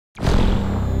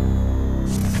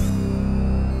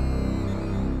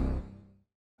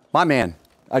My man.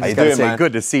 I How just you gotta doing, say, man?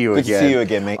 good to see you again. Good to see you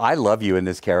again, mate. I love you in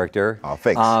this character. Oh,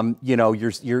 thanks. You know,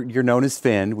 you're known as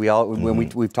Finn.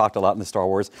 We've talked a lot in the Star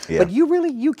Wars. Yeah. But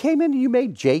you came in and you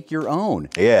made Jake your own.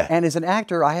 Yeah. And as an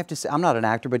actor, I have to say, I'm not an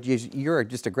actor, but you're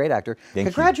just a great actor. Thank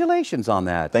you. Congratulations on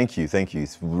that. Thank you.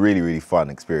 It's really, really fun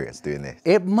experience doing this.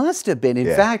 It must have been.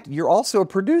 In fact, you're also a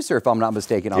producer, if I'm not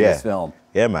mistaken, on this film.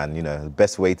 Yeah, man. You know, the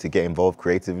best way to get involved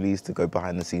creatively is to go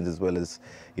behind the scenes as well as,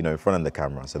 you know, in front of the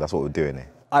camera. So that's what we're doing here.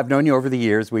 I've known you over the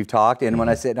years. We've talked, and when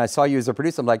I saw you as a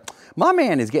producer, I'm like, my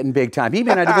man is getting big time. He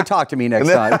may not even talk to me next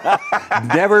time.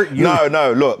 Never.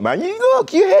 No. Look, man.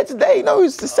 You're here today. No,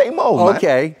 it's the same old. Man.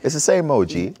 Okay. It's the same old,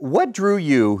 G. What drew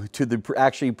you to the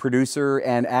actually producer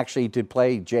and actually to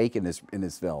play Jake in this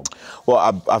film?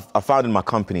 Well, I founded my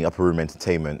company, Upper Room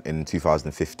Entertainment, in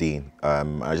 2015.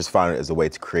 I just found it as a way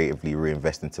to creatively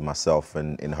reinvest into myself,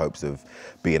 and in hopes of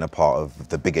being a part of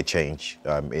the bigger change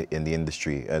in the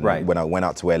industry. And when I went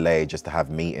out to LA just to have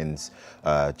meetings,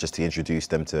 just to introduce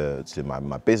them to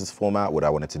my business format, what I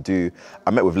wanted to do,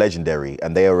 I met with Legendary,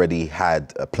 and they already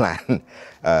had a plan.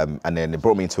 And then they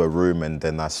brought me into a room, and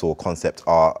then I saw concept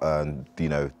art, and you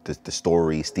know, the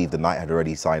story. Steve the Knight had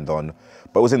already signed on,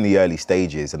 but it was in the early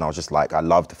stages, and I was just like, I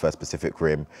love the first Pacific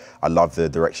Rim. I love the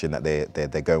direction that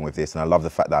they're going with this, and I love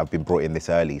the fact that I've been brought in this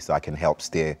early, so I can help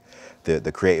steer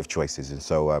the creative choices. And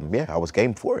so yeah, I was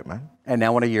game for it, man. And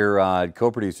now one of your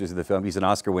co-producers of the film, he's an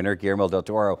Oscar winner, Guillermo del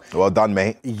Toro. Well done,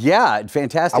 mate. Yeah,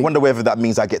 fantastic. I wonder whether that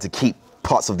means I get to keep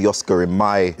parts of the Oscar in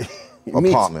my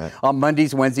apartment. On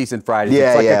Mondays, Wednesdays, and Fridays. Yeah,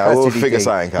 it's like a we'll custody figure thing.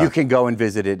 something out. You can go and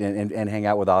visit it and hang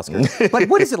out with Oscar. But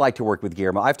what is it like to work with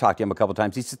Guillermo? I've talked to him a couple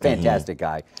times. He's a fantastic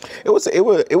guy. It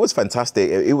was fantastic.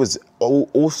 It was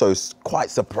also quite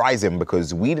surprising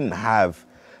because we didn't have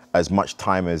as much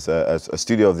time as a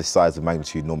studio of this size and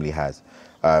magnitude normally has.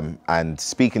 And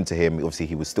speaking to him, obviously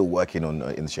he was still working on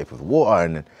In the Shape of Water,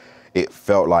 and it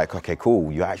felt like, okay,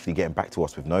 cool, you're actually getting back to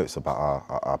us with notes about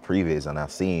our previews and our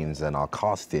scenes and our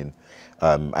casting.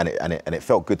 And it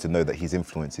felt good to know that his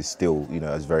influence is still, you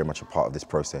know, as very much a part of this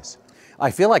process. I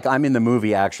feel like I'm in the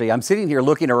movie, actually. I'm sitting here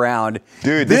looking around.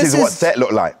 Dude, this is what set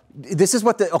looked like. This is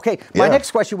what my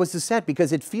next question was the set,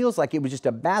 because it feels like it was just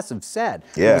a massive set.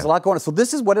 Yeah. There was a lot going on. So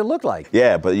this is what it looked like.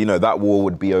 Yeah, but you know, that wall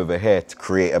would be over here to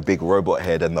create a big robot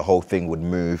head, and the whole thing would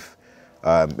move.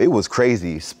 It was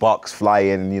crazy. Sparks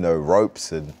flying, you know,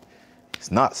 ropes, and it's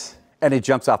nuts. And it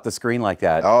jumps off the screen like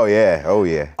that. Oh, yeah. Oh,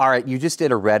 yeah. All right, you just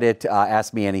did a Reddit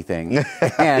Ask Me Anything.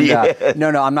 And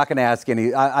no, I'm not going to ask any.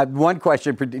 One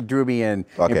question drew me in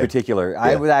particular.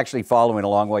 I was actually following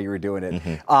along while you were doing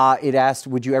it. It asked,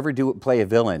 would you ever play a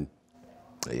villain?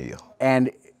 Yeah.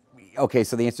 And okay,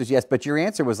 so the answer is yes, but your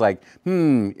answer was like,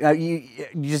 you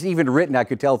just even written, I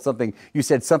could tell something. You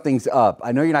said something's up.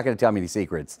 I know you're not going to tell me any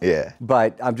secrets. Yeah.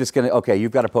 But I'm just going to, okay,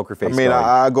 you've got a poker face. I mean,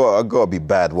 I got to be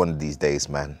bad one of these days,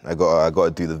 man. I got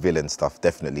to do the villain stuff,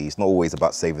 definitely. It's not always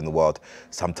about saving the world.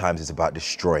 Sometimes it's about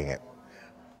destroying it.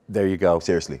 There you go.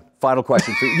 Seriously. Final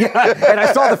question for you. Yeah, and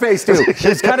I saw the face too.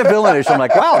 It's kind of villainish. I'm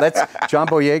like, wow, that's John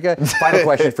Boyega. Final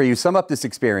question for you. Sum up this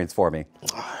experience for me.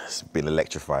 It's been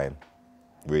electrifying.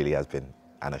 Really has been,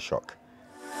 and a shock.